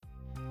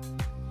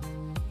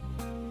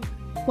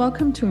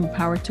Welcome to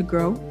Empowered to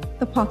Grow,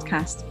 the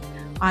podcast.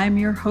 I am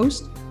your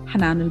host,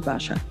 Hanan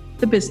El-Basha,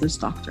 the business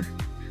doctor.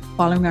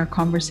 Following our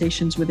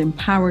conversations with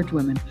empowered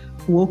women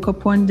who woke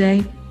up one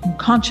day and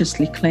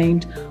consciously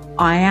claimed,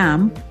 I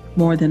am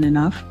more than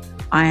enough,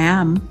 I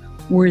am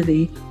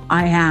worthy,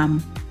 I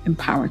am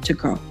empowered to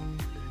grow.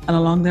 And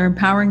along their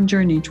empowering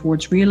journey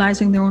towards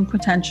realizing their own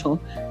potential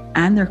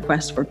and their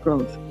quest for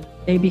growth,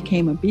 they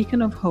became a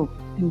beacon of hope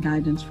and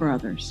guidance for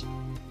others.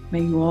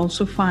 May you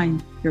also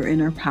find your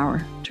inner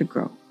power to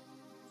grow.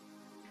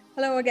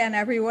 Hello again,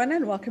 everyone,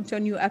 and welcome to a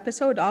new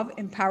episode of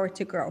Empowered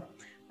to Grow.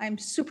 I'm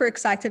super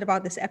excited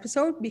about this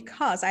episode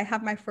because I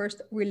have my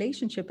first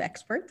relationship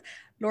expert,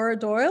 Laura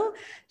Doyle.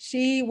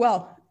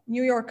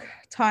 New York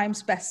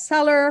Times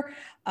bestseller,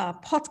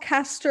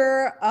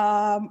 podcaster,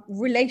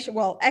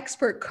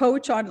 expert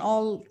coach on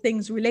all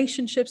things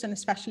relationships and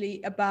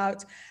especially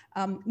about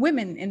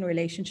women in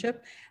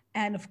relationship.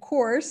 And of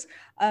course,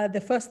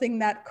 the first thing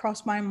that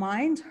crossed my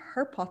mind,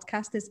 her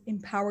podcast is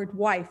Empowered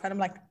Wife. And I'm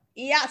like,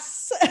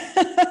 yes,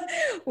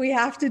 we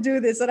have to do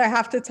this. And I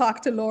have to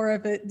talk to Laura a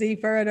bit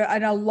deeper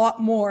and a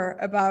lot more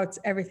about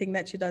everything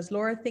that she does.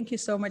 Laura, thank you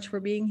so much for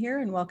being here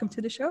and welcome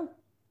to the show.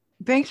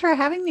 Thanks for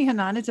having me,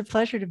 Hanan. It's a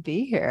pleasure to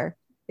be here.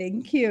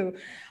 Thank you.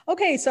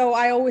 Okay, so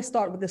I always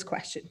start with this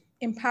question,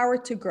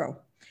 empowered to grow.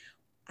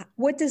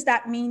 What does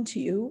that mean to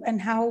you? And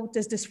how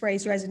does this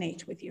phrase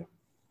resonate with you?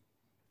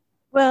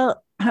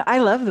 Well, I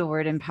love the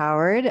word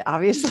empowered,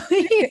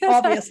 obviously,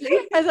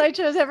 as I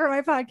chose it for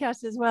my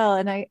podcast as well.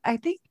 And I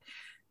think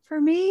for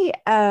me,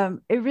 it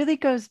really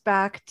goes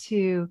back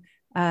to,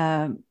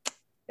 I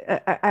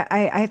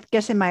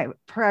guess in my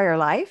prior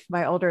life,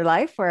 my older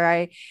life, where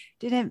I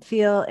didn't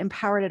feel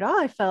empowered at all.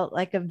 I felt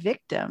like a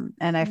victim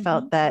and I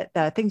felt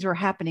that things were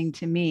happening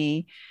to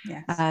me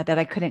that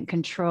I couldn't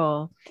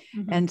control.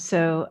 And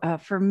so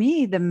for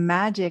me, the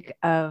magic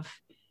of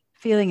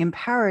feeling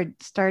empowered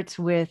starts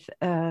with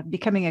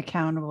becoming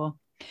accountable,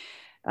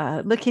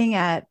 looking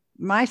at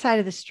my side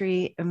of the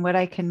street and what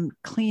I can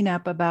clean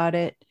up about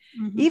it,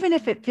 even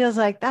if it feels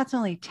like that's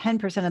only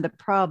 10% of the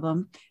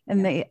problem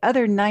and the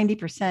other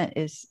 90%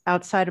 is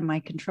outside of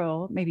my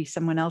control, maybe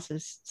someone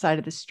else's side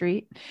of the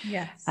street.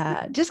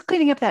 Just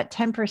cleaning up that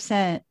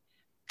 10%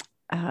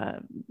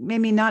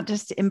 made me not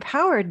just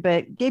empowered,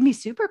 but gave me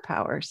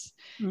superpowers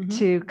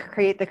to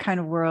create the kind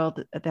of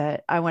world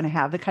that I want to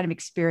have, the kind of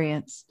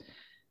experience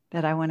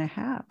that I want to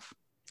have.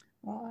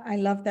 Well, I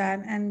love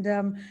that.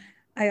 And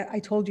I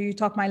told you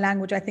talk my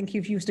language. I think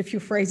you've used a few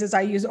phrases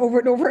I use over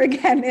and over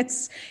again.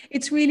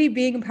 It's really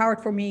being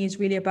empowered for me is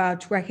really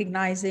about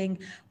recognizing,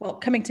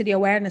 coming to the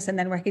awareness and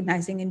then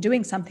recognizing and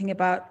doing something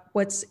about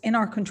what's in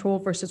our control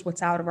versus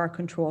what's out of our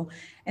control.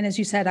 And as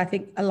you said, I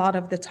think a lot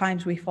of the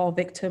times we fall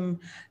victim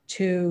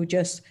to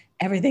just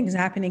everything's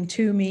happening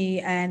to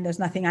me and there's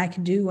nothing I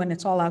can do and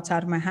it's all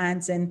outside of my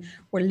hands. And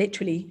we're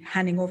literally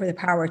handing over the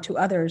power to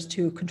others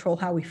to control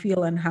how we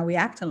feel and how we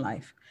act in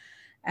life.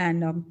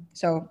 And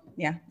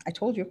I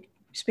told you,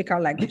 speak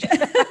our language.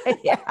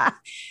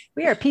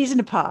 We are peas in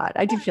a pod.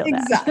 I do feel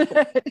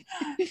that.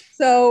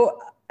 So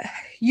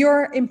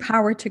you're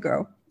empowered to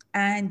grow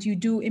and you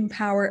do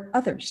empower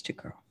others to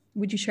grow.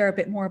 Would you share a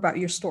bit more about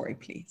your story,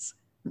 please?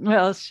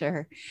 Well,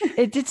 sure.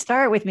 It did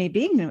start with me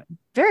being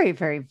very,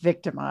 very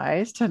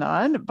victimized,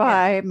 Hanan,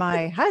 by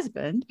my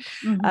husband,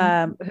 who,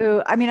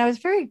 I was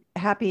very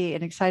happy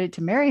and excited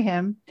to marry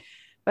him.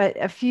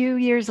 But a few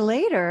years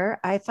later,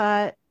 I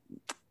thought,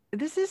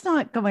 this is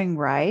not going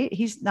right.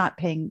 He's not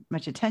paying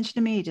much attention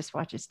to me. He just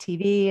watches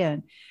TV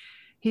and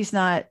he's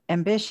not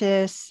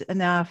ambitious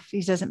enough.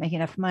 He doesn't make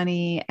enough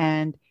money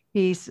and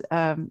he's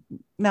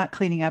not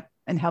cleaning up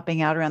and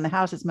helping out around the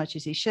house as much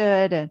as he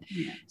should. And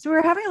so we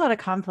were having a lot of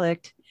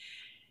conflict.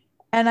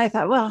 And I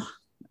thought, well,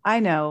 I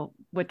know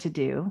what to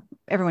do.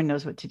 Everyone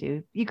knows what to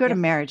do. You go to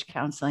marriage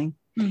counseling.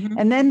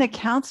 And then the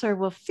counselor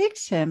will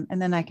fix him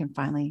and then I can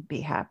finally be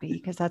happy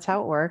because that's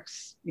how it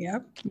works.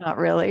 Not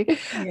really.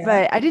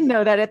 But I didn't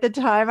know that at the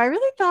time. I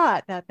really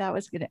thought that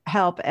was going to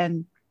help.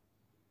 And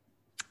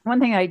one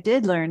thing I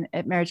did learn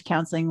at marriage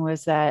counseling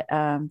was that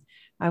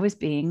I was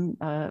being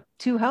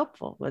too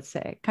helpful, let's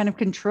say, kind of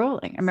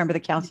controlling. I remember the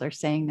counselor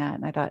saying that.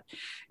 And I thought,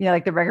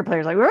 like the record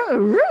player's like,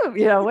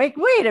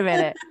 wait a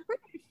minute.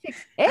 Fix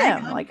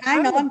him.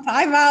 Hang on,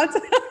 time out.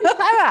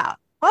 Time out.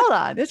 Hold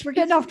on, we're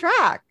getting off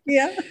track.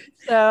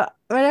 So,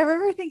 but I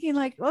remember thinking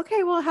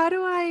okay, well, how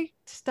do I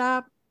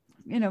stop,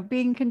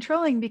 being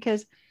controlling?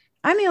 Because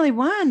I'm the only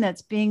one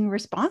that's being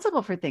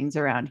responsible for things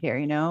around here,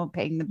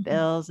 paying the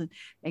bills and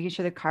making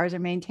sure the cars are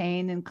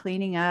maintained and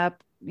cleaning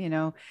up,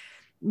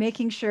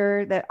 making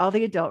sure that all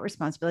the adult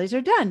responsibilities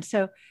are done.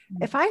 So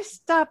if I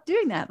stop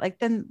doing that,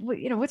 then,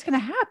 what's going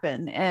to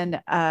happen?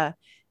 And I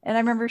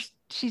remember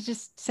she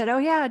just said, oh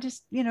yeah,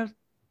 just,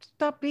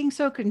 stop being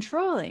so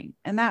controlling.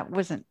 And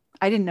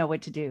I didn't know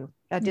what to do.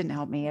 That didn't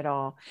help me at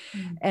all.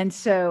 And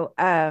so,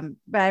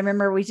 but I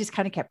remember we just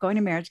kind of kept going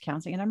to marriage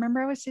counseling. And I remember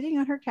I was sitting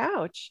on her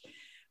couch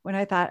when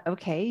I thought,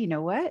 okay, you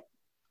know what?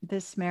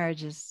 This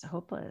marriage is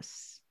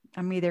hopeless.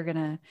 I'm either going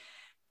to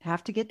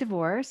have to get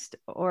divorced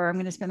or I'm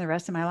going to spend the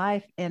rest of my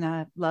life in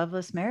a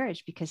loveless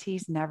marriage because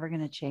he's never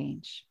going to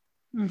change.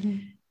 Mm-hmm.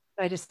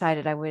 So I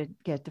decided I would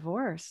get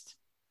divorced.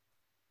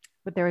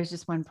 But there was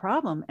just one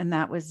problem, and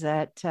that was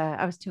that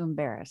I was too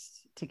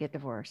embarrassed to get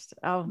divorced.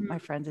 Oh, my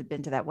friends had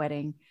been to that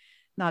wedding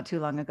not too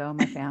long ago,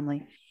 my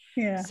family.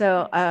 Yeah.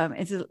 So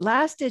it's a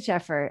last ditch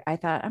effort. I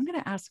thought I'm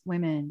going to ask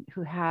women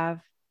who have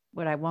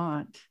what I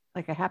want,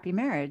 like a happy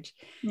marriage,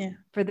 Yeah.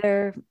 for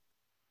their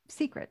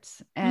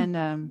secrets.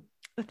 And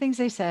the things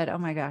they said, oh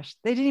my gosh,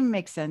 they didn't even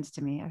make sense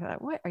to me. I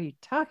thought, what are you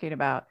talking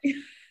about?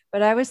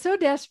 But I was so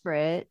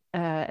desperate,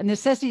 and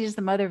necessity is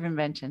the mother of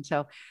invention.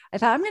 So I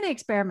thought I'm going to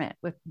experiment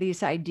with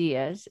these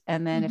ideas.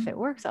 And then if it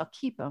works, I'll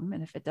keep them.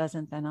 And if it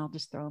doesn't, then I'll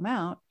just throw them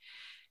out.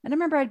 And I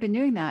remember I'd been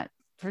doing that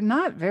for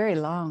not very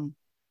long.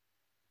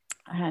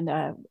 And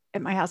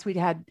at my house, we'd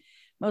had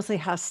mostly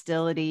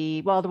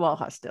hostility, wall-to-wall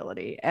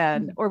hostility.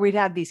 And, or we'd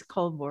had these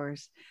Cold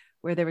Wars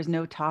where there was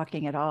no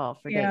talking at all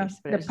for days.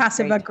 But the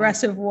passive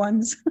aggressive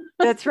ones.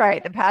 That's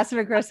right. The passive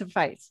aggressive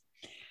fights.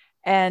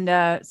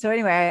 And so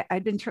anyway,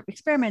 I'd been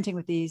experimenting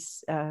with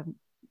these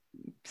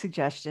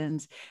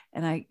suggestions,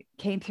 and I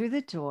came through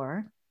the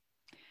door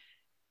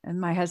and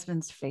my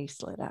husband's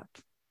face lit up.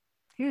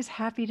 He was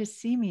happy to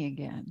see me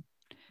again.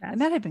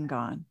 And that had been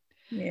gone.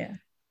 Yeah.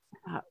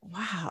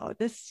 Wow,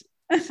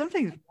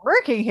 something's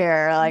working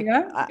here. Like,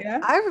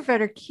 I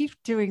better keep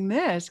doing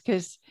this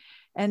because,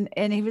 and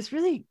he was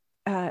really,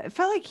 it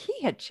felt like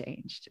he had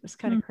changed. It was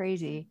kind of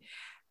crazy.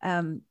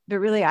 But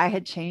really I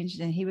had changed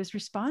and he was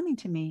responding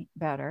to me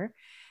better.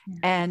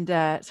 And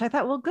so I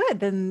thought, well, good,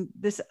 then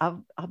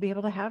I'll be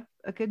able to have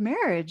a good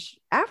marriage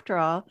after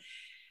all.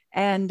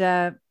 And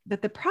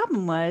but the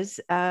problem was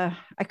I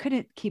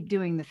couldn't keep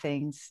doing the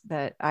things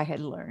that I had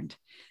learned.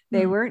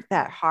 They weren't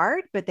that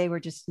hard, but they were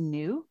just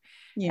new.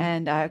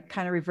 And I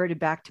kind of reverted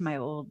back to my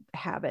old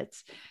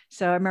habits.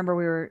 So I remember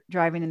we were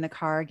driving in the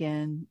car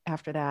again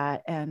after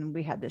that, and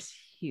we had this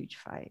huge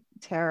fight.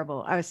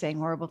 Terrible. I was saying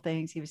horrible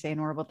things. He was saying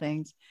horrible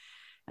things.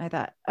 And I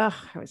thought,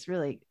 I was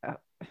really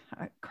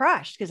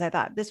crushed because I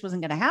thought this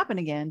wasn't going to happen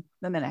again.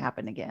 And then it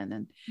happened again.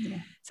 And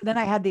so then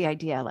I had the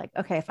idea like,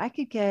 okay, if I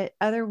could get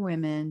other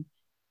women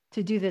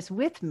to do this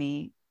with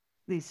me,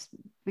 these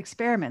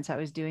experiments I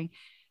was doing,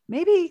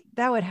 maybe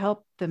that would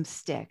help them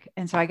stick.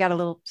 And so I got a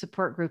little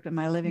support group in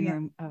my living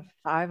room of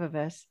 5 of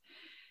us.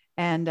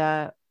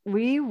 And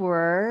we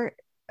were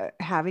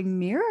having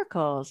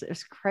miracles. It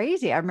was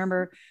crazy. I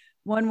remember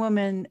one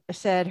woman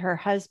said her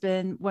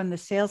husband won the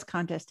sales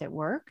contest at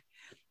work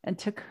and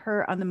took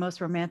her on the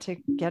most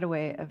romantic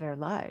getaway of their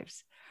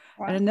lives.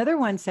 Wow. And another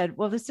one said,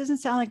 well, this doesn't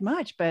sound like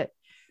much, but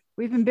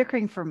we've been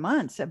bickering for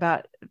months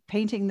about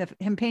painting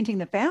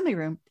the family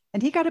room.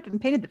 And he got up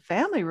and painted the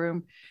family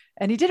room,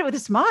 and he did it with a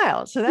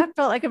smile. So that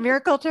felt like a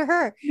miracle to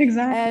her.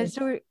 Exactly. And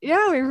so,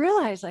 we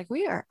realized like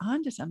we are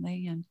onto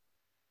something. And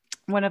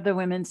one of the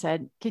women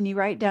said, can you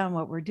write down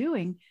what we're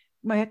doing?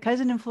 My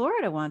cousin in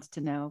Florida wants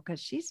to know because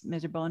she's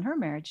miserable in her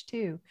marriage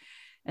too.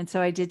 And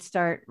so I did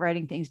start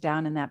writing things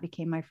down, and that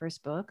became my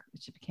first book,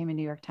 which became a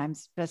New York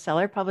Times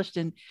bestseller, published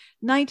in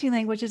 19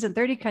 languages in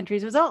 30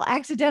 countries. It was all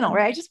accidental,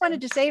 right? I just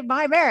wanted to save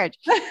my marriage.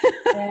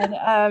 And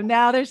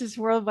now there's this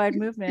worldwide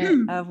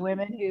movement of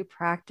women who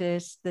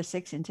practice the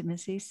 6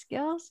 intimacy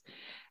skills,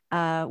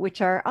 which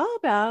are all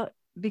about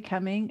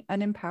becoming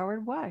an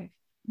empowered wife.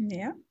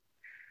 Yeah,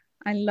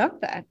 I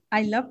love that.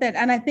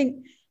 And I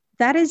think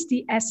that is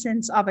the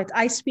essence of it.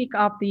 I speak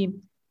of the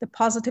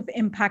positive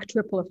impact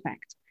ripple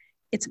effect.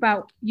 It's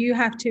about, you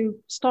have to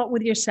start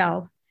with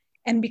yourself.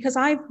 And because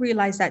I've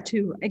realized that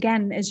too,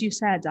 again, as you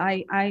said,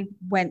 I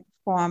went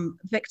from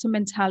victim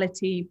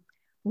mentality,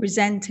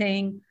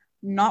 resenting,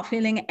 not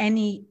feeling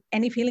any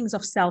feelings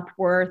of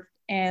self-worth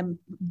and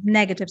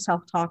negative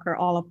self-talk or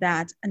all of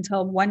that,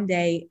 until one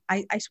day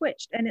I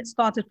switched. And it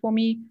started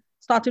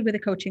with a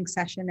coaching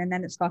session. And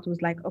then it started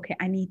with like, okay,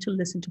 I need to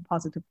listen to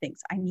positive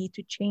things. I need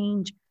to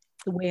change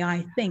the way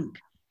I think.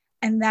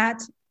 And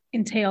that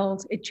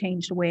it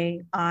changed the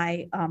way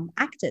I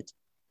acted.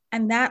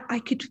 And that I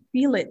could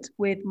feel it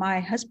with my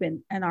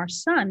husband and our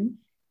son,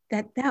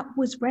 that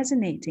was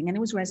resonating. And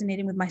it was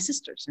resonating with my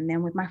sisters and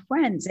then with my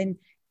friends. And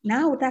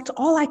now that's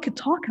all I could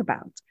talk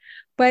about.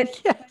 But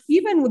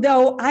even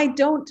though I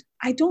don't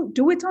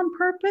do it on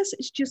purpose,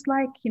 it's just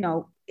like,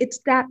 it's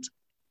that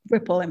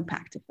ripple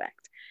impact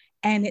effect.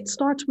 And it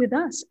starts with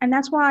us. And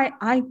that's why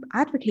I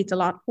advocate a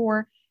lot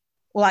for,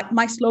 like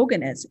my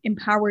slogan is,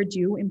 empowered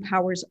you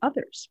empowers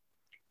others.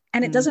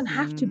 And it doesn't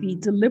have to be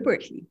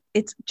deliberately.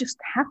 It just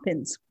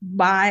happens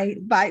by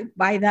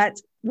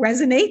that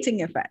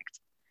resonating effect.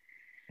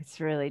 It's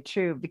really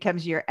true. It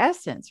becomes your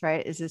essence,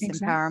 right? Is this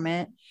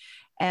empowerment?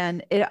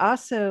 And it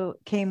also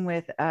came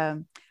with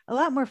a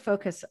lot more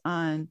focus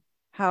on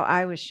how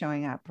I was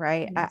showing up,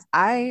 right? Yes.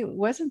 I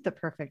wasn't the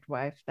perfect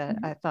wife that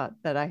I thought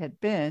that I had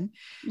been.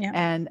 Yeah.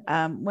 And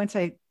once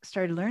I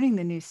started learning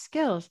the new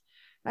skills,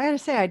 I got to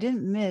say, I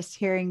didn't miss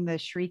hearing the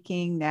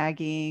shrieking,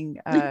 nagging,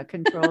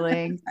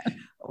 controlling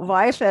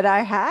wife that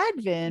I had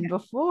been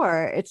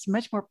before. It's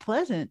much more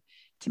pleasant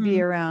to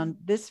be around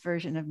this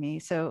version of me.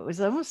 So it was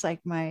almost like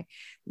my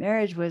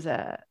marriage was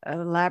a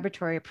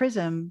laboratory, a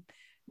prism,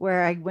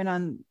 where I went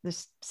on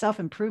this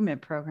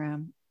self-improvement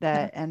program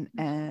that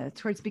and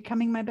towards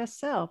becoming my best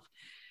self.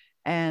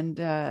 And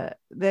that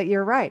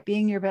you're right,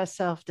 being your best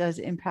self does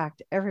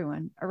impact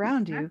everyone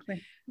around you.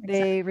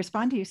 They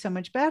respond to you so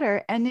much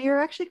better, and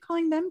you're actually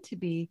calling them to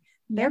be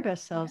their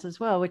best selves as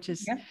well, which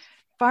is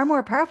far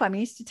more powerful. I mean, I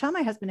used to tell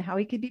my husband how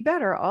he could be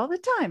better all the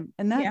time,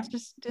 and that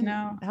just didn't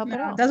help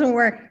at all. It doesn't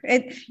work.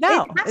 It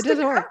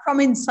doesn't work from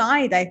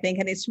inside, I think,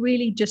 and it's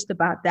really just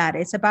about that.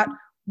 It's about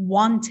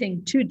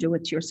wanting to do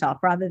it yourself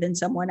rather than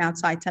someone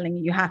outside telling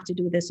you have to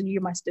do this and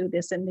you must do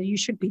this and you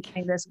should be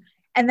doing this,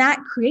 and that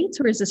creates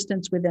a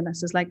resistance within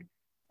us. It's like,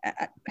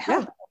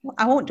 hell,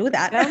 I won't do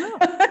that. No.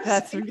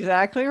 That's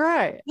exactly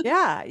right.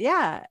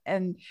 Yeah.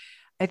 And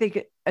I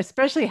think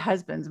especially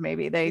husbands,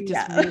 maybe they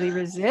just really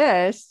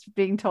resist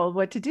being told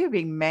what to do,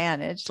 being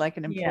managed like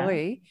an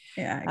employee.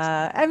 Exactly.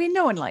 I mean,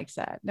 no one likes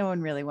that. No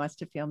one really wants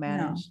to feel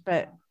managed,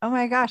 but oh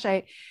my gosh,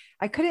 I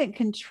couldn't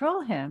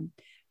control him.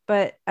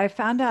 But I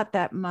found out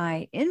that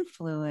my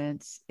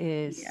influence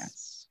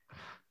is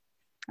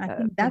I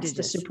think that's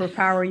the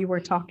superpower you were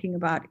talking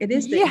about. It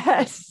is the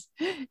influence.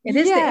 It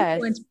is the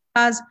influence,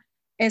 because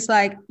it's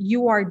like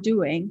you are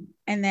doing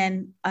and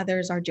then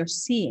others are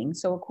just seeing.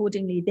 So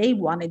accordingly, they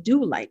want to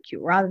do like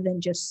you rather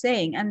than just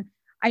saying. And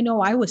I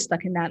know I was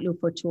stuck in that loop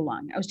for too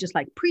long. I was just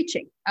like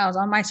preaching. I was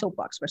on my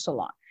soapbox for so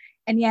long.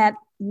 And yet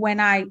when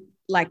I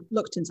like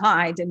looked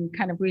inside and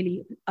kind of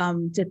really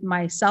did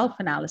my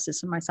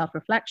self-analysis and my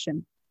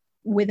self-reflection,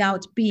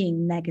 without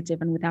being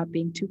negative and without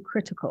being too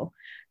critical,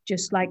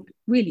 just like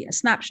really a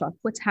snapshot,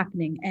 what's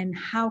happening and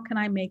how can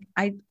I make,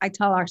 I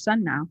tell our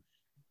son now,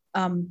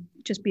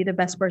 just be the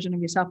best version of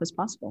yourself as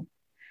possible.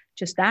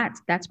 Just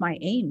that's my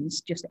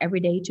aims, just every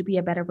day to be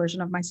a better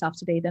version of myself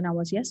today than I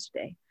was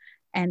yesterday,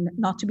 and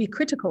not to be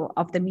critical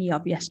of the me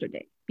of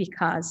yesterday,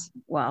 because,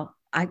 well,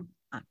 I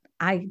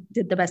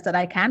did the best that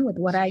I can with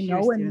what I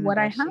know and what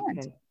I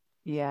had.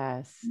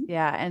 Yes.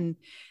 Yeah. And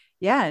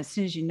as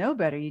soon as you know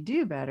better, you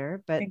do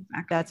better. But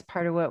that's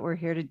part of what we're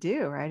here to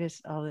do, right?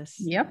 Is all this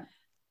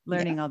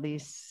learning all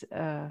these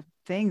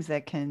things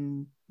that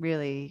can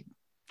really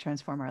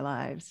transform our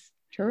lives.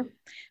 Sure.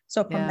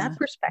 So from that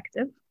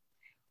perspective,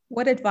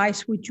 what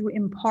advice would you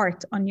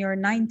impart on your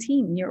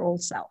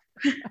 19-year-old self?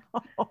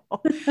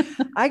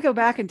 I go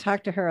back and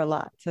talk to her a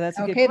lot. So that's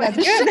a good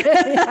question.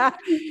 That's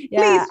good.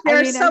 Please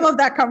share some of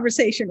that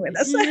conversation with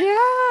us.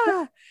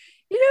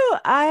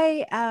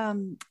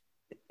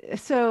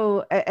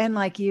 So, and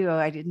like you,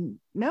 I didn't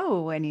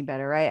know any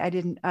better, right? I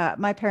didn't,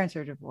 my parents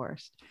are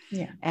divorced.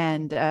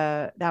 And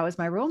that was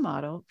my role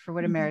model for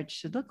what a marriage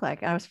should look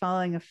like. I was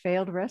following a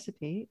failed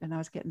recipe and I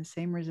was getting the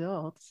same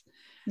results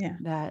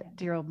that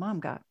dear old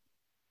mom got,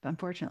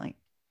 unfortunately.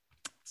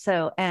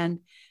 So, and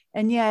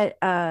yet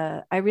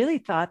I really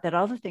thought that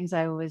all the things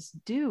I was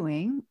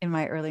doing in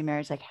my early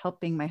marriage, like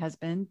helping my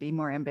husband be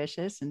more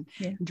ambitious and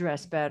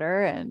dress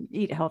better and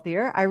eat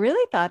healthier, I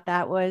really thought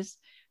that was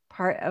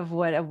part of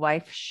what a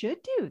wife should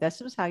do. This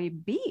was how you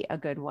be a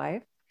good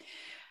wife.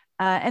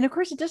 And of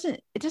course, it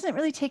doesn't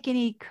really take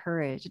any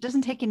courage. It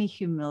doesn't take any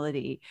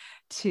humility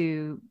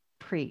to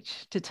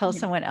preach, to tell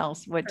someone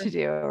else what to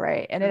do,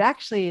 right? And it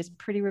actually is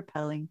pretty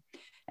repelling,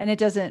 and it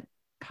doesn't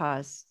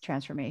cause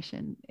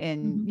transformation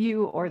in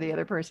you or the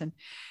other person.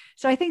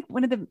 So I think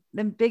one of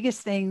the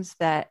biggest things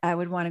that I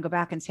would want to go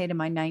back and say to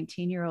my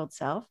 19-year-old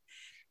self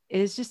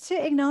is just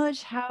to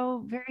acknowledge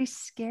how very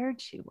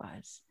scared she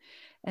was.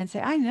 And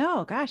say, I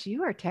know, gosh,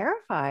 you are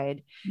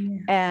terrified.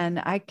 And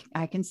I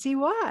can see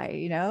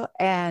why,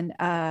 and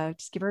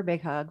just give her a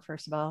big hug,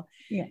 first of all,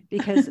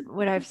 because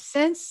what I've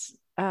since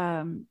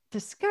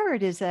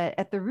discovered is that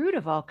at the root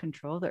of all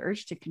control, the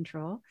urge to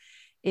control,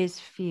 is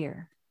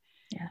fear.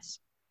 Yes.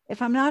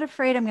 If I'm not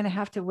afraid I'm going to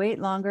have to wait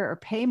longer or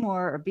pay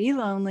more or be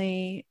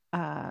lonely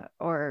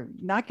or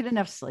not get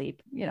enough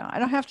sleep, I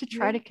don't have to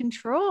try to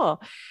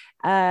control.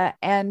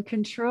 And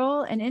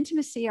control and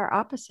intimacy are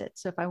opposite.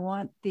 So if I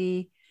want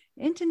the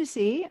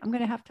intimacy, I'm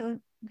going to have to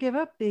give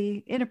up the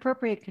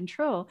inappropriate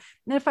control.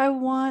 And if I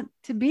want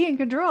to be in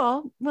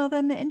control, well,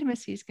 then the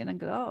intimacy is going to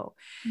go.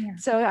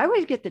 So I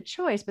always get the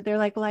choice, but they're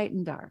like light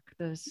and dark,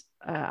 those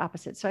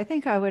opposites. So I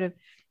think I would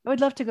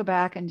love to go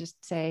back and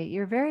just say,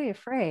 you're very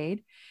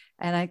afraid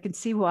and I can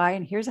see why.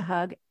 And here's a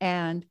hug.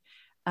 And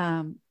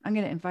I'm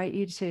going to invite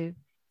you to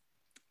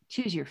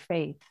choose your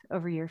faith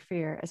over your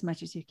fear as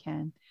much as you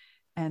can.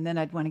 And then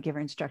I'd want to give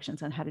her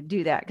instructions on how to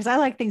do that, because I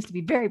like things to be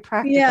very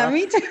practical. Yeah,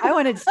 me too. I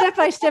wanted step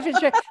by step.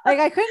 Like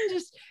I couldn't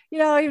just,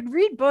 I would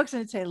read books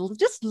and it'd say,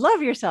 just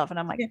love yourself. And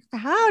I'm like,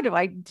 how do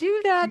I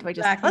do that? Do I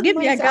just give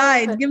me a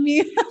guide? Give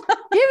me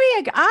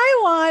I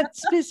want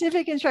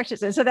specific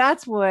instructions. And so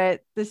that's what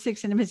the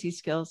 6 intimacy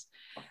skills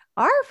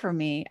are for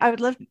me. I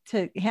would love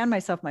to hand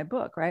myself my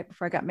book right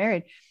before I got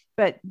married,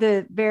 but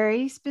the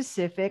very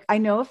specific, I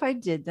know if I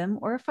did them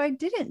or if I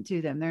didn't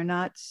do them, they're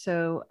not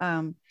so,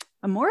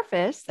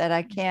 amorphous that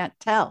I can't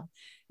tell.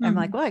 I'm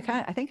like, well,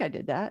 I think I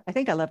did that. I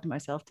think I loved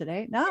myself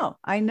today. No,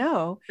 I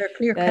know they're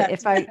clear that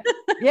cut.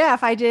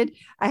 if I did,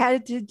 I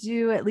had to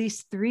do at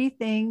least 3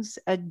 things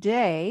a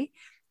day.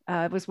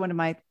 It was one of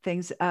my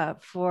things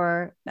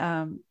for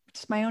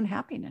just my own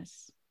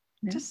happiness,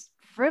 just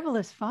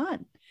frivolous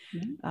fun.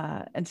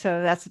 And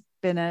so that's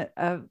been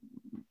a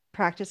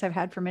practice I've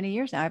had for many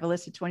years now. I have a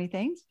list of 20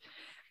 things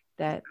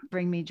that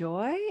bring me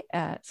joy.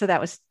 So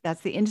that's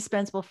the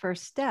indispensable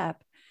first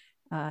step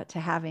to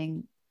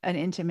having an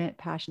intimate,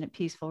 passionate,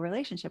 peaceful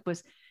relationship,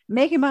 was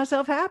making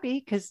myself happy,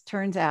 because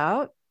turns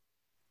out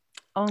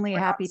only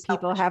happy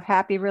people have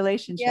happy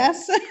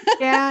relationships.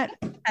 Yes.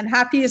 And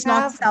happy is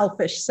not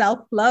selfish.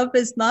 Self-love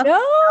is not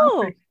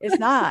selfish. It's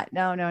not.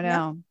 No,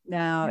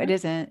 it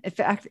isn't. In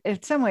fact,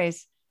 in some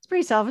ways, it's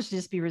pretty selfish to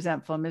just be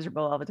resentful and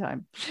miserable all the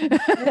time. And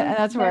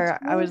that's where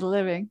I was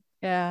living.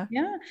 Yeah.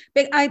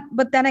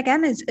 But then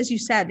again, as you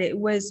said, it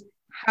was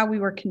how we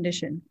were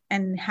conditioned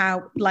and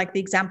how, like, the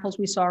examples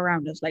we saw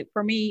around us. Like,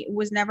 for me, it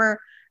was never,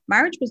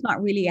 marriage was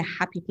not really a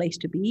happy place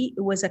to be.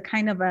 It was a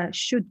kind of a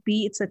should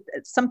be. It's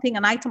something,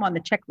 an item on the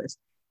checklist.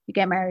 You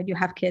get married, you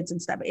have kids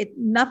and stuff.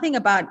 Nothing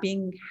about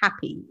being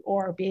happy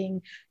or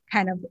being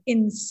kind of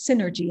in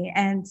synergy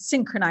and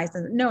synchronized.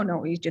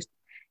 No, you just,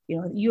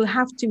 you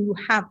have to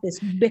have this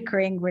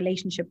bickering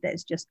relationship that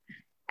is just,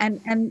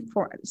 and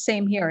for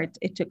same here,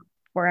 it took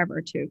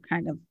forever to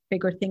kind of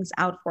figure things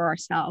out for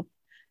ourselves.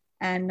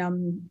 And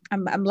I'm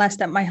blessed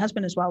that my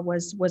husband as well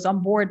was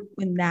on board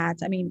in that.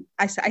 I mean,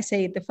 I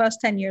say the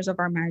first 10 years of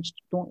our marriage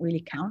don't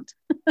really count.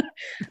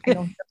 I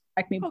don't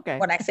like me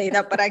when I say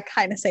that, but I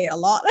kind of say it a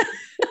lot.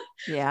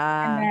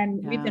 Yeah. And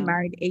then we've been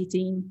married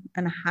 18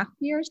 and a half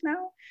years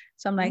now.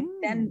 So I'm like,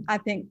 then I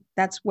think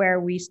that's where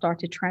we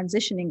started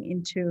transitioning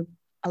into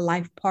a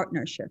life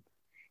partnership.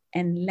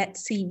 And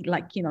let's see,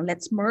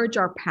 let's merge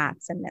our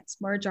paths and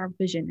let's merge our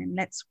vision and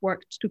let's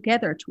work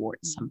together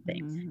towards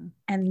something.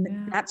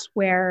 And that's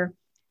where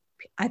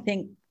I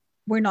think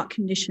we're not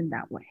conditioned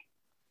that way.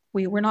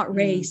 We're not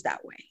raised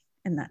that way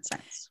in that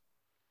sense.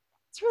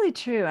 It's really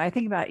true. I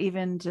think about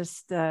even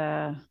just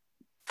the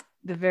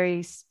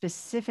very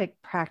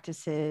specific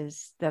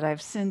practices that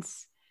I've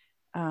since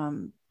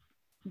been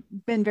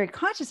very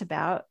conscious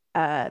about,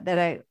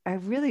 that I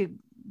really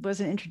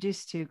wasn't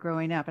introduced to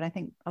growing up. And I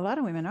think a lot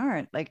of women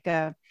aren't. Like,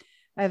 I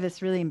have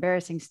this really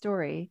embarrassing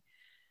story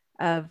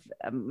of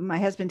my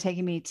husband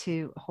taking me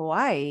to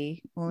Hawaii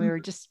when we were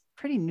just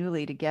pretty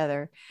newly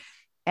together.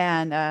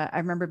 And I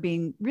remember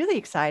being really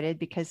excited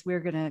because we were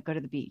going to go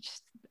to the beach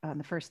on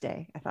the first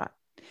day, I thought.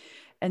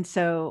 And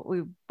so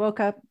we woke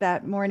up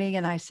that morning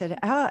and I said,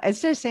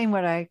 instead of saying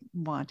what I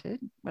wanted,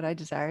 what I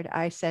desired,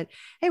 I said,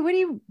 hey, what do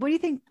you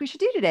think we should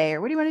do today?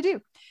 Or what do you want to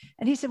do?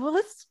 And he said, well,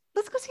 let's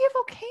go see a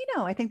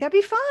volcano. I think that'd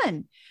be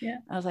fun. Yeah.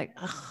 I was like,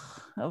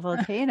 a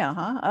volcano,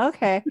 huh?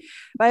 Okay.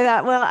 But I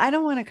thought, well, I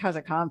don't want to cause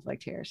a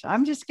conflict here. So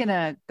I'm just going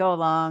to go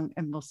along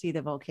and we'll see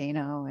the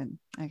volcano. And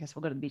I guess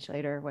we'll go to the beach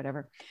later or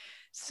whatever.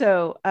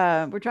 So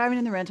we're driving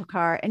in the rental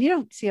car, and you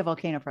don't see a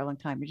volcano for a long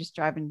time. You're just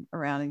driving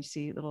around and you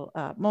see little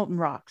molten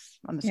rocks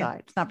on the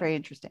side. It's not very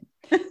interesting.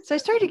 So I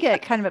started to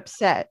get kind of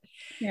upset.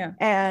 Yeah.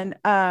 And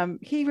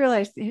he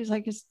realized, he was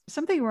like, is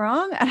something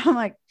wrong? And I'm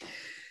like,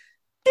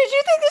 did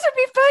you think this would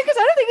be fun? Because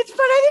I don't think it's fun.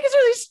 I think it's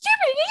really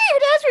stupid. You didn't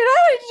even ask me what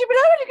I wanted to do, but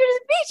I wanted to go to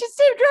the beach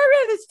instead of drive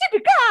around in this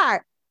stupid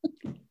car.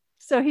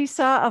 So he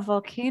saw a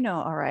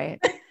volcano, all right.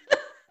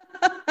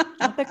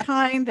 Not the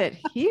kind that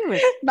he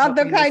was. Not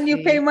the kind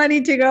you pay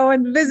money to go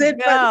and visit.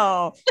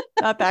 No,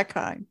 not that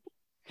kind.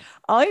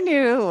 All I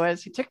knew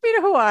was he took me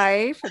to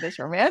Hawaii for this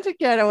romantic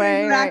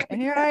getaway. Exactly. Right?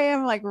 And here I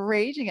am, like,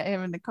 raging at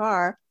him in the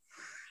car.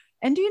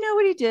 And do you know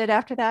what he did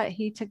after that?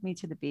 He took me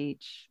to the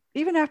beach,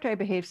 even after I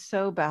behaved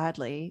so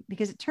badly,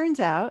 because it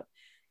turns out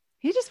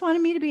he just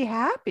wanted me to be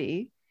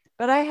happy,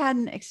 but I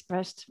hadn't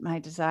expressed my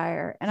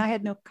desire and I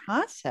had no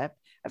concept.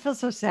 I feel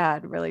so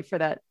sad, really, for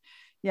that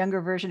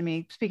younger version of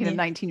me. Speaking of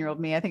 19-year-old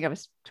me, I think I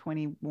was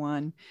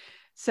 21.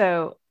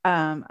 So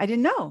I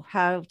didn't know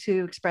how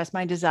to express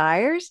my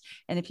desires.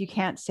 And if you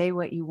can't say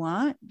what you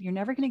want, you're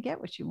never going to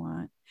get what you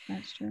want.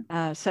 That's true.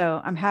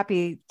 So I'm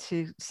happy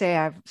to say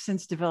I've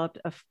since developed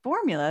a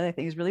formula that I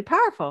think is really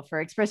powerful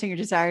for expressing your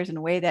desires in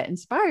a way that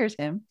inspires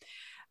him,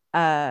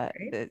 that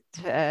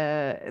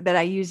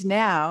I use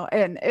now.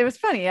 And it was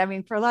funny. I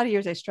mean, for a lot of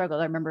years I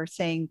struggled. I remember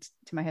saying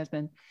to my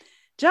husband,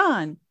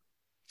 John,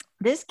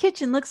 this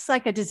kitchen looks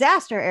like a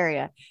disaster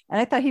area. And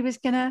I thought he was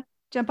going to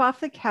jump off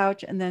the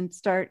couch and then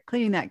start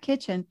cleaning that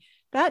kitchen.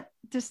 That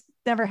just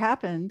never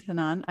happened,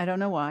 Hanan. I don't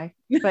know why,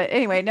 but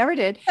anyway, never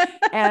did.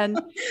 And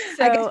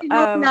so I guess you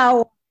know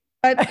now,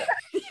 but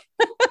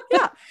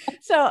yeah.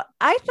 So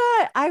I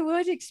thought I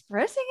was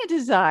expressing a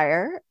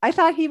desire. I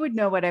thought he would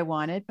know what I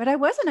wanted, but I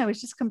wasn't. I was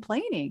just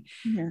complaining.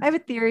 Yeah. I have a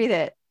theory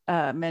that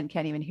men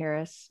can't even hear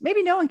us.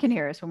 Maybe no one can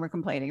hear us when we're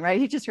complaining, right?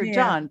 He just heard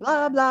John,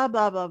 blah, blah,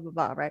 blah, blah, blah,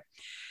 blah, right?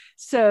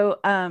 So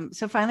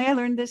finally I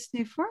learned this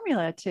new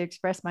formula to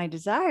express my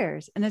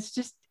desires. And it's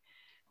just,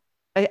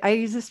 I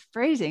use this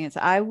phrasing. It's,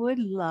 I would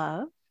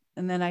love,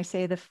 and then I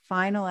say the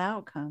final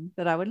outcome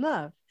that I would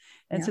love.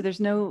 And so there's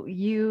no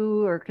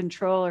you or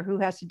control or who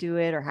has to do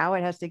it or how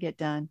it has to get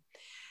done.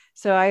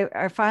 So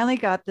I finally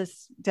got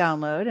this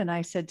download and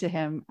I said to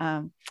him,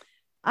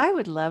 I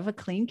would love a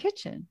clean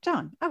kitchen.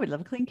 John, I would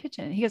love a clean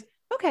kitchen. And he goes,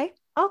 okay,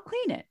 I'll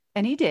clean it.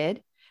 And he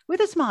did with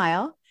a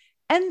smile.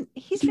 And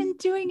he's been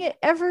doing it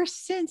ever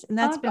since. And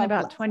that's been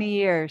about 20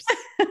 years.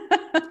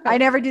 I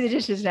never do the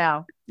dishes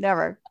now.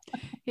 Never.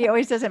 He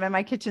always does it. And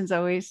my kitchen's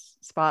always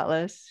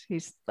spotless.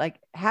 He's like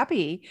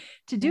happy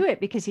to do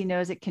it because he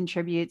knows it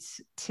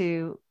contributes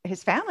to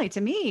his family, to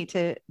me,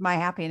 to my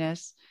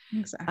happiness.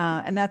 Exactly.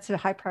 And that's a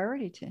high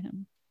priority to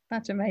him.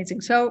 That's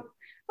amazing. So,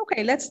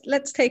 okay,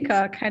 let's take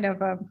a kind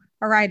of a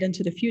ride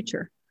into the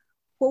future.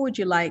 What would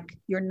you like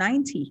your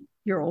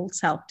 90-year-old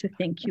self to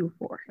thank you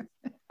for?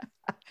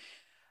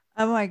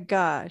 Oh my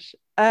gosh.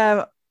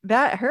 That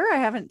her I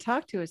haven't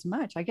talked to as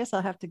much. I guess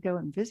I'll have to go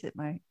and visit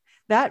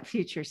that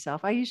future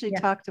self. I usually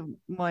talk to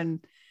one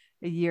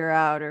a year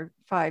out or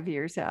 5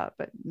 years out,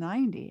 but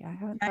 90, I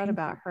haven't thought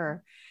about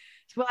her.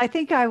 So, well, I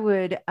think I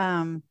would,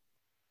 I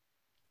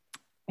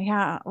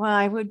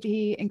would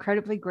be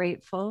incredibly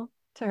grateful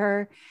to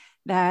her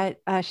that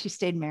she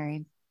stayed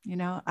married. You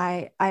know,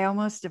 I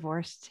almost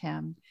divorced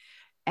him.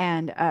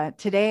 And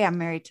today I'm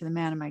married to the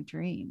man of my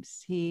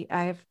dreams.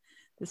 I have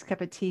this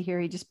cup of tea here.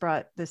 He just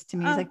brought this to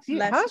me. He's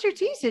like, how's your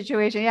tea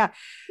situation? Yeah.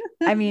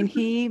 I mean,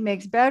 he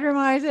makes bedroom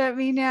eyes at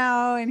me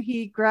now, and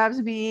he grabs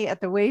me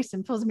at the waist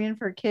and pulls me in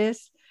for a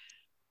kiss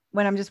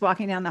when I'm just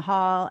walking down the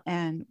hall,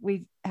 and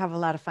we have a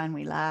lot of fun.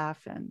 We laugh,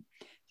 and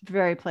it's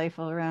very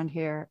playful around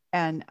here.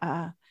 And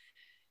I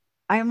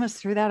almost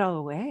threw that all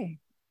away.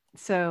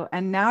 So,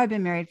 and now I've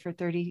been married for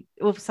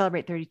we'll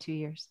celebrate 32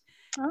 years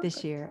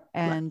this year.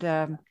 And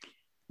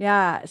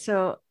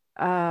so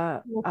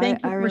well,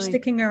 thank you for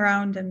sticking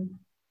around and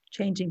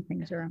changing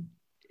things around.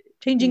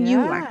 Changing you,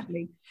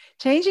 actually.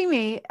 Changing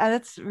me.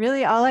 That's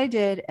really all I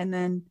did. And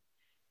then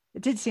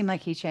it did seem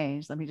like he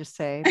changed, let me just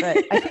say. But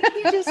I think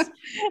he just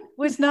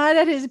was not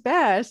at his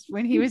best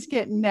when he was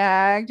getting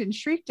nagged and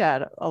shrieked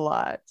at a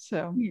lot.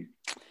 So,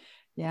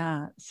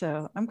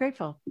 so I'm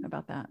grateful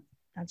about that.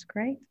 That's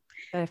great.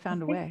 That I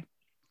found a way.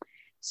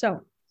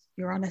 So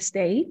you're on a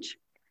stage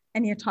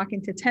and you're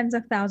talking to tens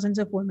of thousands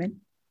of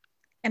women,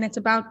 and it's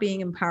about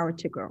being empowered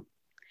to grow.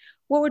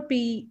 What would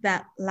be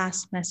that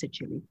last message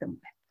you leave them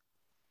with?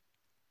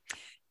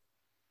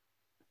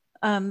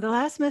 The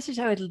last message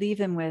I would leave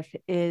them with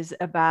is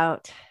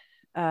about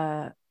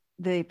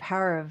the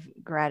power of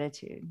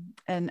gratitude.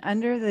 And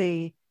under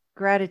the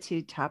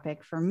gratitude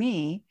topic for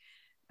me,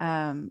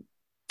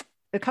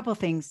 a couple of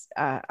things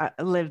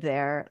live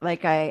there.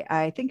 Like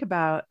I think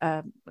about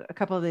a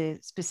couple of the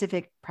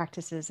specific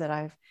practices that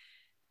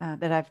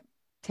I've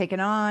taken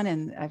on,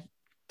 and I've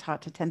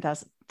taught to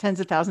tens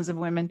of thousands of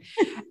women.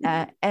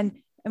 And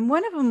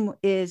one of them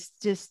is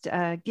just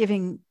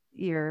giving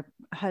your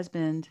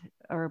husband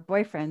or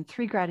boyfriend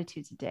 3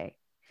 gratitudes a day.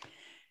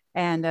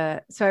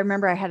 And so I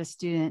remember I had a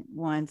student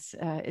once,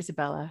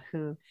 Isabella,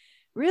 who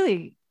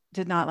really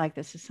did not like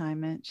this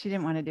assignment. She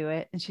didn't want to do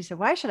it. And she said,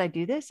 why should I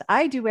do this?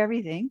 I do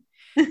everything.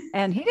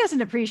 And he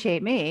doesn't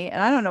appreciate me.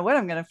 And I don't know what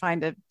I'm going to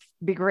find to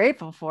be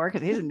grateful for,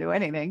 because he doesn't do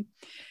anything.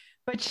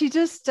 But she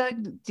just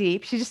dug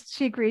deep.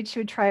 She agreed she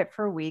would try it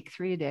for a week,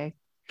 3 a day.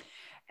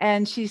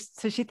 And she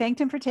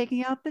thanked him for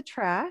taking out the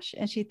trash.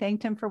 And she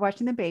thanked him for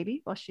watching the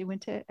baby while she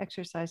went to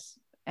exercise.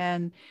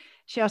 And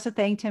she also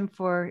thanked him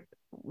for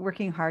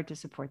working hard to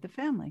support the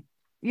family,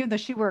 even though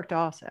she worked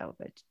also,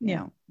 but you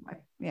know.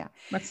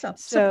 But still,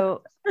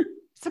 so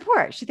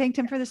support. She thanked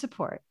him for the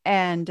support.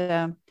 And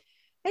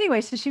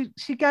anyway, so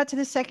she got to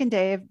the second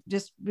day of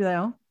just,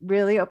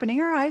 really opening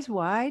her eyes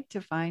wide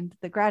to find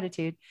the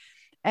gratitude.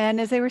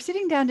 And as they were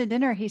sitting down to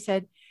dinner, he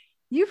said,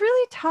 you've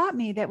really taught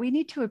me that we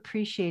need to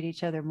appreciate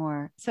each other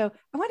more. So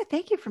I want to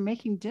thank you for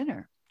making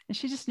dinner. And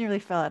she just nearly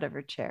fell out of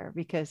her chair,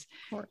 because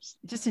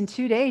just in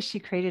 2 days, she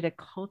created a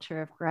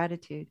culture of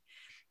gratitude.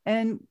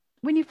 And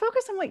when you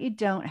focus on what you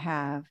don't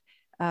have,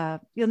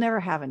 you'll never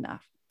have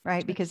enough,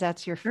 right? Because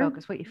that's your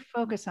focus. What you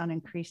focus on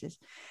increases.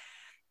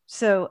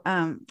 So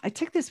I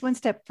took this one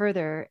step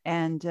further,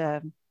 and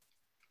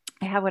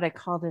I have what I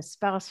call the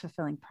spouse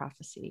fulfilling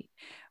prophecy,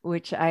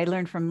 which I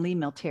learned from Lee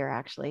Miltier,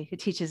 actually,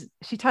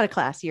 she taught a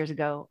class years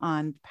ago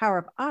on the power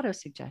of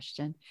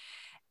autosuggestion.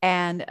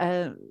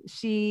 And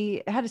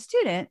she had a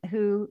student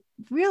who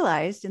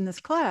realized in this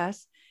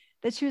class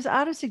that she was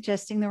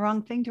auto-suggesting the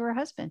wrong thing to her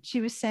husband. She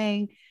was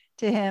saying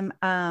to him,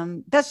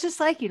 that's just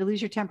like you to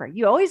lose your temper.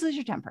 You always lose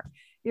your temper.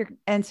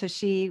 And so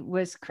she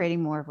was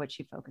creating more of what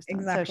she focused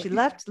on. So she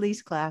left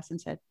Lee's class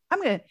and said,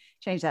 I'm going to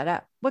change that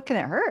up. What can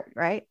it hurt?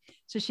 Right.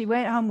 So she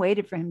went home,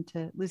 waited for him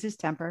to lose his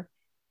temper.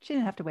 She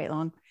didn't have to wait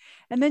long.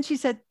 And then she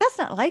said, that's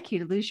not like you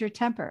to lose your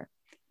temper.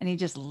 And he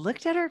just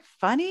looked at her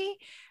funny.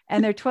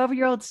 And their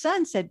 12-year-old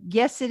son said,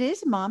 yes, it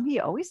is, Mom. He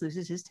always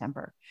loses his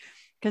temper.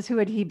 Because who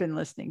had he been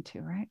listening to,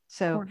 right?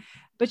 So,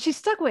 but she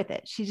stuck with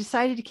it. She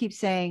decided to keep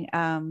saying,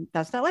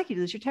 that's not like you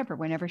to lose your temper,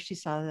 whenever she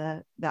saw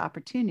the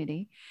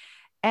opportunity.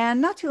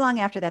 And not too long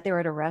after that, they were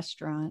at a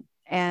restaurant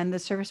and the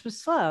service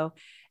was slow.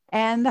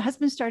 And the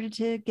husband started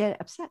to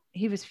get upset.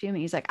 He was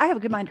fuming. He's like, I have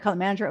a good mind to call the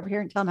manager over here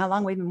and tell him how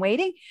long we've been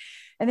waiting.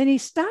 And then he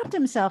stopped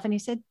himself and he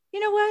said, you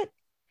know what?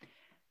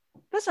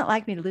 It doesn't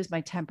like me to lose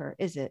my temper,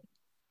 is it?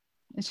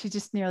 And she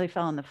just nearly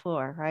fell on the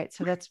floor, right?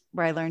 So that's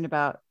where I learned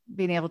about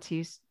being able to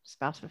use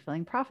spouse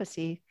fulfilling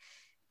prophecy.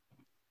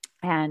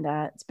 And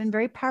it's been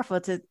very powerful.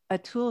 It's a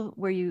tool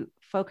where you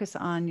focus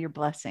on your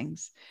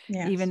blessings,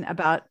 even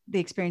about the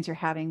experience you're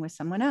having with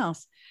someone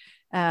else.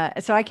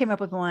 So I came up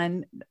with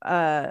one.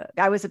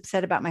 I was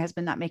upset about my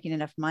husband not making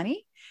enough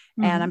money.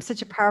 And I'm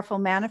such a powerful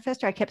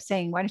manifester. I kept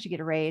saying, why don't you get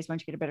a raise? Why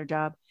don't you get a better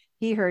job?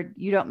 He heard,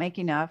 you don't make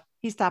enough.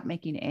 He stopped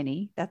making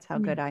any. That's how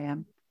good I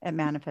am at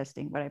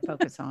manifesting what I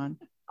focus on.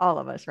 All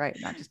of us, right?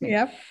 Not just me.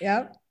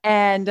 Yep.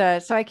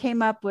 And so I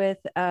came up with,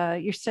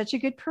 you're such a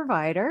good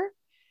provider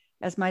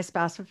as my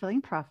spouse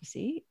fulfilling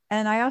prophecy.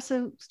 And I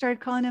also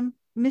started calling him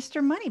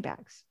Mr.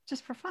 Moneybags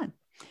just for fun.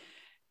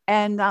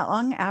 And not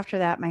long after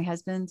that, my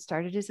husband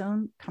started his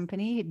own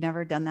company. He'd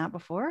never done that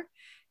before.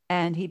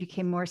 And he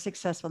became more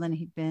successful than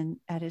he'd been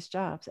at his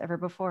jobs ever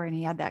before. And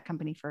he had that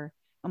company for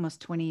almost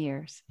 20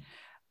 years.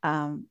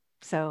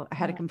 So I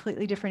had a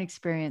completely different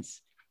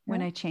experience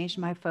when I changed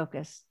my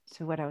focus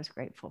to what I was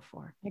grateful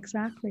for.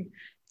 Exactly.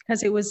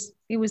 Because it was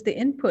the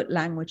input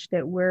language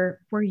that we're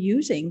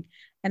using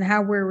and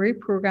how we're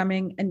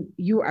reprogramming.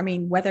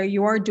 And whether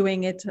you are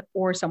doing it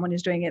or someone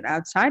is doing it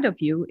outside of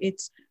you,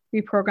 it's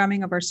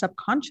reprogramming of our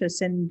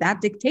subconscious. And that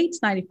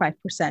dictates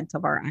 95%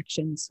 of our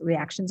actions,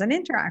 reactions, and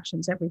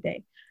interactions every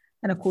day.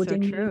 And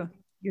accordingly,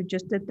 you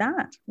just did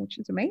that, which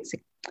is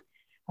amazing.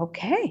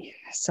 Okay.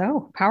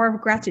 So power of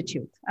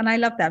gratitude. And I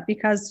love that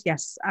because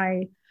yes,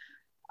 I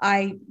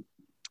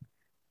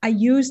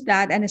used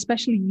that and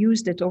especially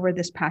used it over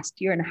this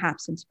past year and a half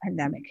since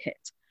pandemic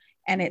hit.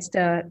 And it's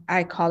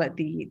I call it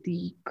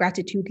the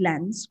gratitude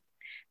lens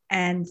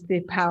and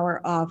the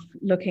power of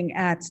looking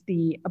at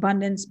the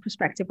abundance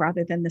perspective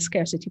rather than the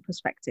scarcity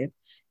perspective.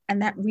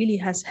 And that really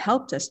has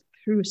helped us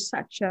through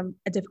such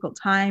a difficult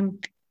time,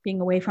 being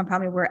away from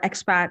family. We're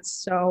expats.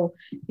 So,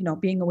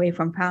 being away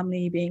from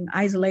family, being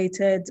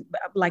isolated,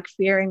 like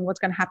fearing what's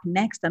going to happen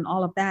next and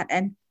all of that.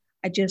 And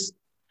I just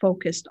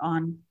focused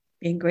on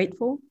being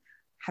grateful,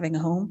 having a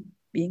home,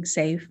 being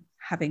safe,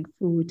 having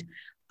food,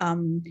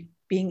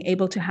 being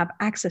able to have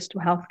access to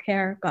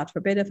healthcare, God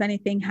forbid if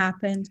anything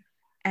happened,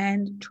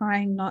 and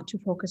trying not to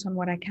focus on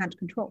what I can't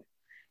control.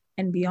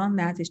 And beyond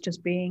that is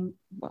just being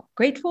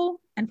grateful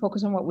and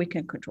focus on what we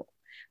can control.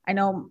 I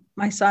know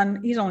my son,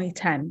 he's only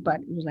 10,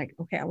 but he was like,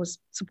 okay, I was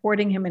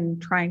supporting him and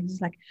trying.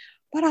 He's like,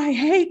 but I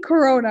hate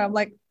Corona. I'm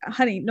like,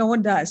 honey, no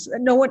one does.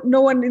 No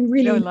one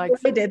really likes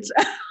it.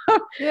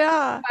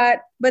 Yeah.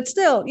 But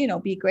still,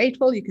 be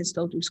grateful. You can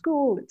still do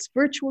school. It's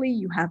virtually.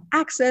 You have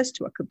access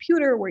to a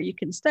computer where you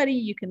can study.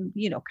 You can,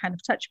 kind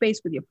of touch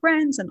base with your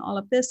friends and all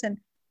of this. And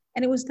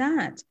it was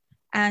that.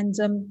 And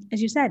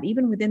as you said,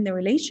 even within the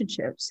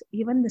relationships,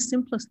 even the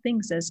simplest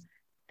things as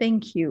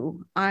thank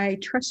you, I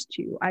trust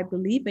you, I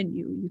believe in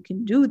you, you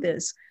can do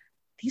this.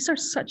 These are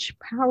such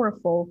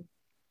powerful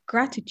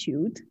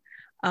gratitude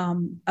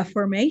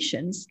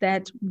affirmations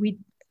that we,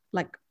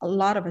 like a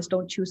lot of us,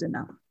 don't choose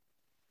enough.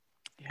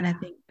 Yeah, and I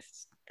think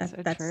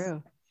that's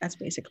true. That's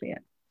basically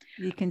it.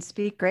 You can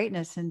speak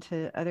greatness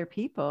into other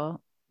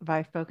people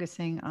by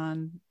focusing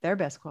on their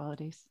best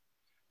qualities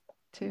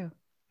too.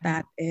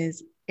 That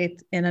is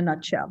it in a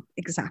nutshell.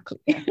 Exactly.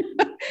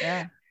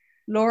 Yeah.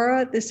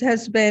 Laura, this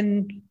has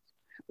been,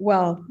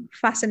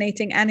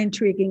 fascinating and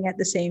intriguing at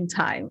the same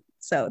time.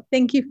 So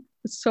thank you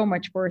so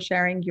much for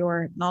sharing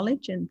your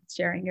knowledge and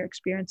sharing your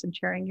experience and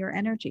sharing your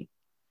energy.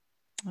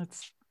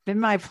 It's been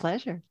my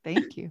pleasure.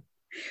 Thank you.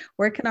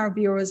 Where can our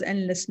viewers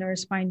and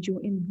listeners find you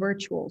in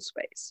virtual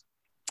space?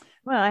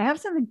 Well, I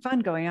have something fun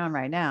going on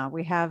right now.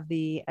 We have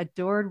the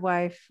Adored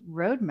Wife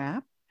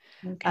Roadmap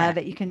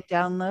that you can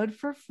download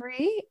for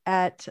free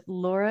at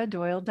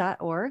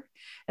lauradoyle.org.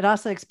 It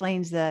also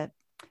explains the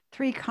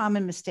 3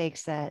 common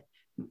mistakes that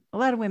a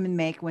lot of women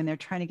make when they're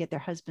trying to get their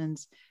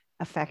husband's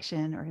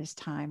affection or his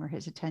time or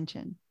his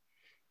attention.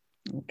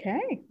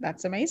 Okay,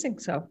 that's amazing.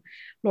 So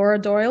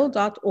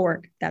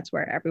lauradoyle.org, that's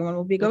where everyone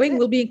will be going.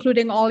 We'll be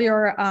including all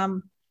your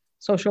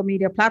social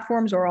media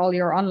platforms or all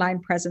your online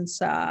presence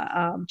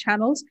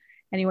channels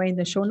anyway in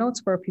the show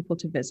notes for people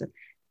to visit.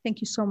 Thank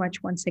you so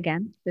much once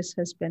again. This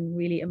has been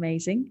really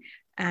amazing.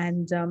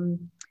 And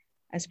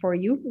as for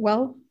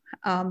you,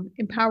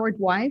 empowered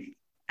wife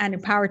and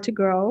empowered to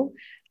grow,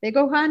 they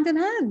go hand in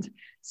hand.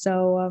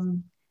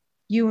 So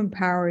you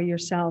empower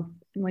yourself.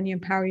 And when you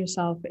empower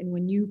yourself and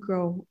when you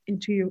grow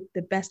into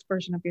the best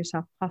version of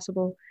yourself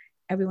possible,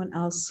 everyone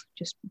else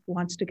just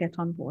wants to get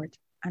on board.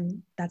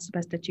 And that's the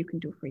best that you can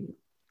do for you.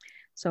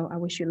 So I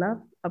wish you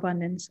love,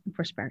 abundance, and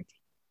prosperity.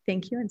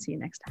 Thank you and see you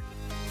next time.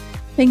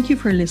 Thank you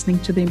for listening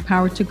to the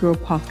Empowered to Grow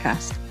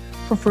podcast.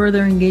 For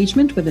further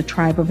engagement with a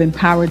tribe of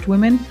empowered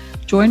women,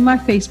 join my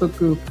Facebook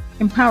group,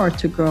 Empowered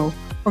to Grow,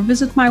 or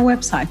visit my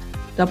website,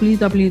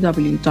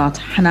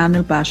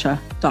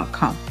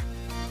 www.hananulbasha.com.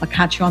 I'll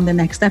catch you on the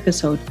next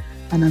episode.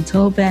 And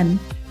until then,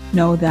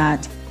 know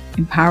that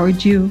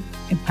empowered you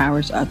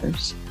empowers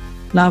others.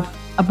 Love,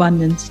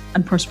 abundance,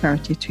 and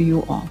prosperity to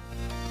you all.